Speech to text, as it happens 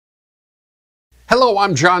Hello,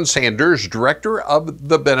 I'm John Sanders, Director of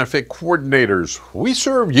the Benefit Coordinators. We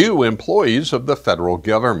serve you, employees of the federal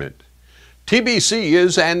government. TBC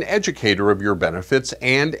is an educator of your benefits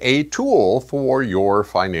and a tool for your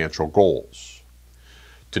financial goals.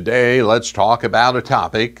 Today, let's talk about a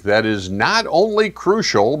topic that is not only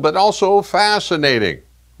crucial but also fascinating: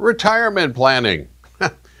 retirement planning.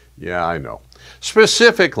 Yeah, I know.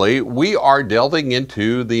 Specifically, we are delving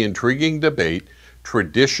into the intriguing debate: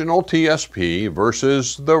 traditional TSP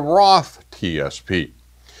versus the Roth TSP.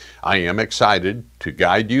 I am excited to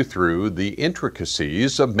guide you through the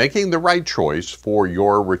intricacies of making the right choice for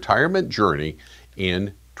your retirement journey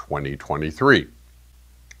in 2023.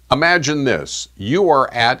 Imagine this: you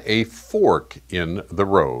are at a fork in the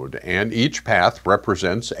road, and each path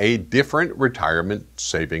represents a different retirement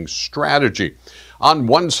savings strategy. On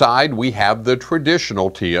one side, we have the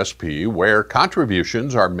traditional TSP, where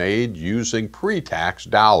contributions are made using pre-tax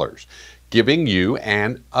dollars, giving you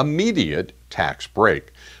an immediate tax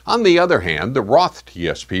break. On the other hand, the Roth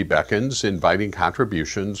TSP beckons, inviting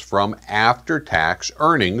contributions from after-tax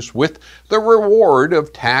earnings with the reward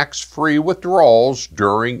of tax-free withdrawals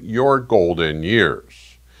during your golden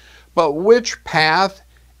years. But which path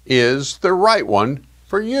is the right one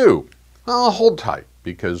for you? Well, hold tight,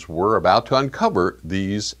 because we're about to uncover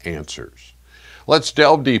these answers. Let's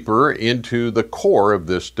delve deeper into the core of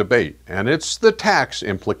this debate, and it's the tax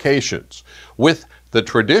implications. With the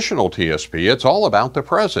traditional TSP, it's all about the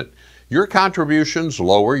present. Your contributions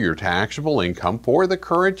lower your taxable income for the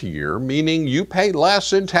current year, meaning you pay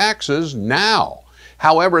less in taxes now.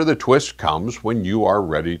 However, the twist comes when you are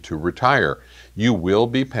ready to retire. You will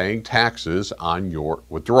be paying taxes on your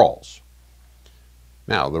withdrawals.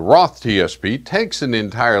 Now, the Roth TSP takes an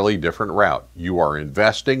entirely different route. You are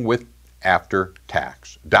investing with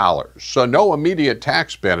after-tax dollars, so no immediate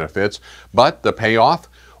tax benefits, but the payoff: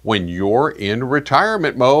 when you're in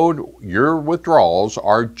retirement mode, your withdrawals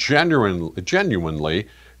are generally, can't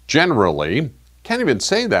even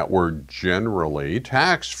say that word, generally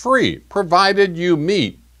tax-free, provided you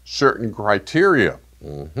meet certain criteria.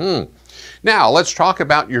 Now, let's talk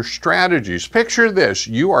about your strategies. Picture this: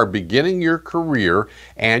 you are beginning your career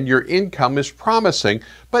and your income is promising,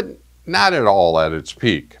 but not at all at its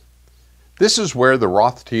peak. This is where the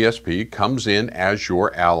Roth TSP comes in as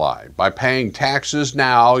your ally. By paying taxes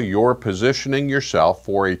now, you're positioning yourself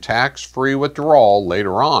for a tax-free withdrawal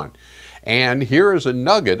later on. And here is a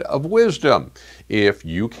nugget of wisdom: if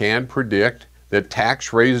you can predict that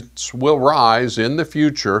tax rates will rise in the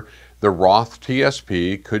future, the Roth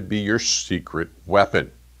TSP could be your secret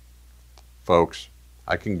weapon. Folks,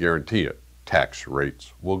 I can guarantee it, tax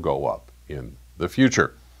rates will go up in the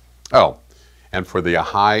future. Oh, and for the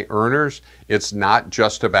high earners, it's not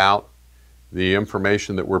just about the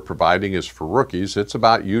information that we're providing is for rookies. It's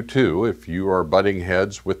about you too. If you are butting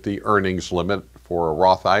heads with the earnings limit for a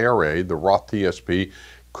Roth IRA, the Roth TSP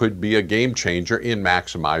could be a game changer in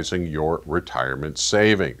maximizing your retirement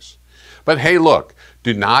savings. But hey, look,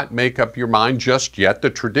 do not make up your mind just yet. The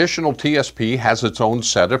traditional TSP has its own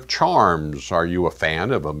set of charms. Are you a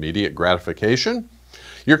fan of immediate gratification?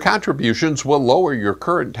 Your contributions will lower your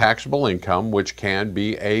current taxable income, which can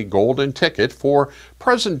be a golden ticket for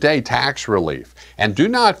present-day tax relief. And do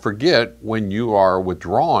not forget, when you are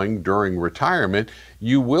withdrawing during retirement,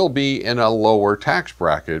 you will be in a lower tax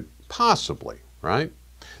bracket, possibly, right?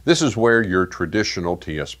 This is where your traditional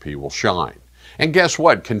TSP will shine. And guess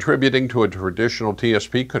what? Contributing to a traditional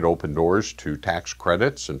TSP could open doors to tax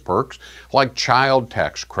credits and perks like child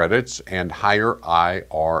tax credits and higher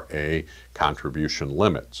IRA contribution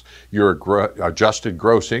limits. Your adjusted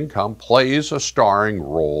gross income plays a starring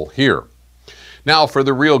role here. Now, for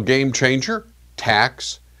the real game changer: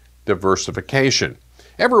 tax diversification.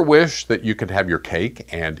 Ever wish that you could have your cake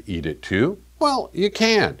and eat it too? Well, you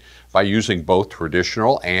can. By using both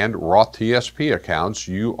traditional and Roth TSP accounts,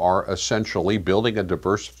 you are essentially building a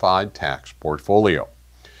diversified tax portfolio.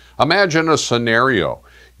 Imagine a scenario: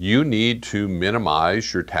 you need to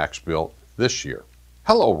minimize your tax bill this year.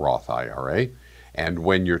 Hello, Roth IRA. And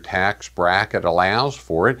when your tax bracket allows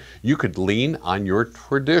for it, you could lean on your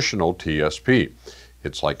traditional TSP.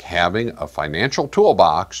 It's like having a financial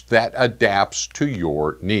toolbox that adapts to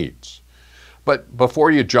your needs. But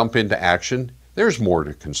before you jump into action, there's more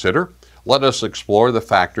to consider. Let us explore the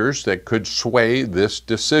factors that could sway this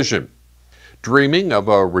decision. Dreaming of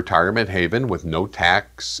a retirement haven with no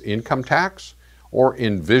income tax? Or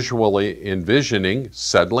envisioning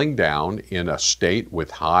settling down in a state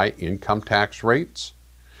with high income tax rates?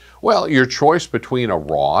 Well, your choice between a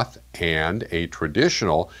Roth and a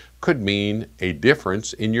traditional could mean a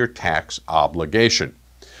difference in your tax obligation.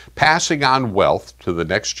 Passing on wealth to the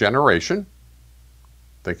next generation,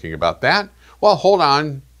 Thinking about that? Well, hold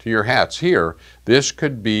on to your hats here. This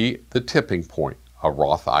could be the tipping point. A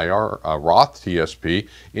Roth TSP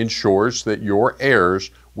ensures that your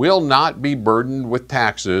heirs will not be burdened with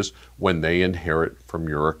taxes when they inherit from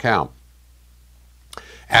your account.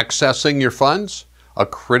 Accessing your funds, a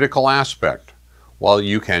critical aspect. While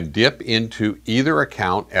you can dip into either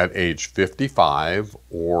account at age 55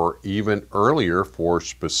 or even earlier for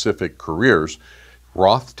specific careers,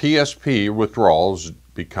 Roth TSP withdrawals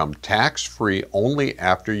become tax-free only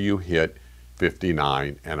after you hit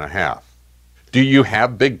 59 and a half. Do you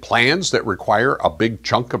have big plans that require a big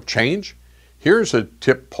chunk of change? Here's a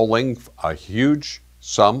tip: pulling a huge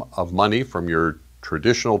sum of money from your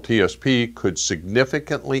traditional TSP could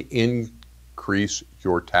significantly increase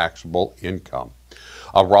your taxable income.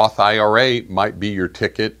 A Roth IRA might be your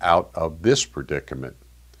ticket out of this predicament.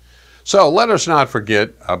 So let us not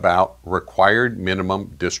forget about required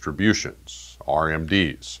minimum distributions,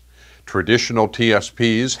 RMDs. Traditional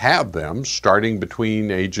TSPs have them starting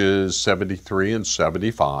between ages 73 and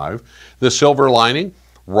 75. The silver lining,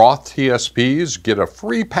 Roth TSPs get a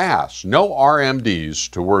free pass, no RMDs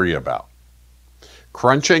to worry about.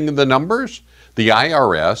 Crunching the numbers, the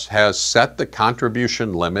IRS has set the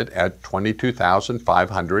contribution limit at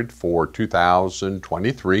 $22,500 for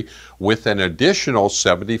 2023 with an additional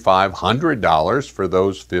 $7,500 for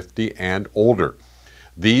those 50 and older.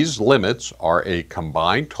 These limits are a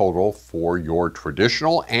combined total for your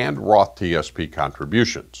traditional and Roth TSP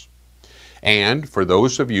contributions. And for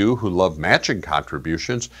those of you who love matching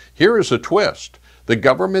contributions, here is a twist. The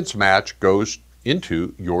government's match goes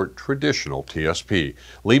into your traditional TSP,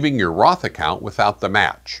 leaving your Roth account without the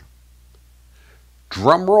match.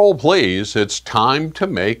 Drum roll please, it's time to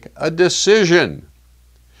make a decision.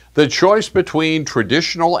 The choice between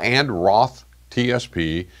traditional and Roth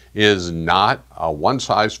TSP is not a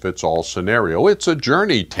one-size-fits-all scenario. It's a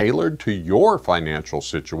journey tailored to your financial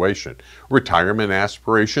situation, retirement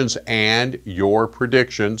aspirations, and your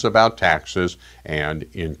predictions about taxes and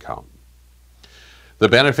income. The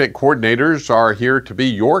benefit coordinators are here to be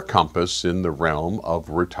your compass in the realm of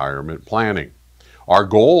retirement planning. Our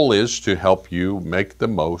goal is to help you make the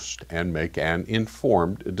most and make an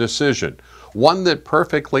informed decision, one that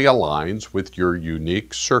perfectly aligns with your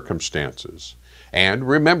unique circumstances. And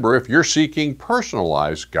remember, if you're seeking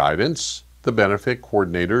personalized guidance, the benefit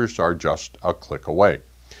coordinators are just a click away.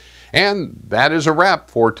 And that is a wrap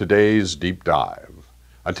for today's deep dive.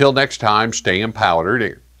 Until next time, stay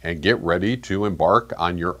empowered and get ready to embark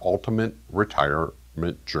on your ultimate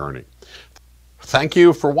retirement journey. Thank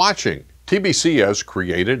you for watching. TBC has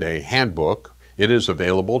created a handbook. It is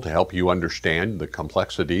available to help you understand the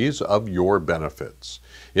complexities of your benefits.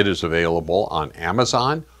 It is available on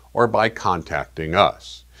Amazon or by contacting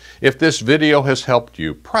us. If this video has helped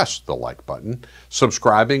you, press the like button.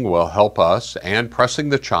 Subscribing will help us, and pressing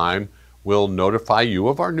the chime will notify you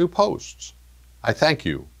of our new posts. I thank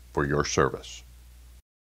you for your service.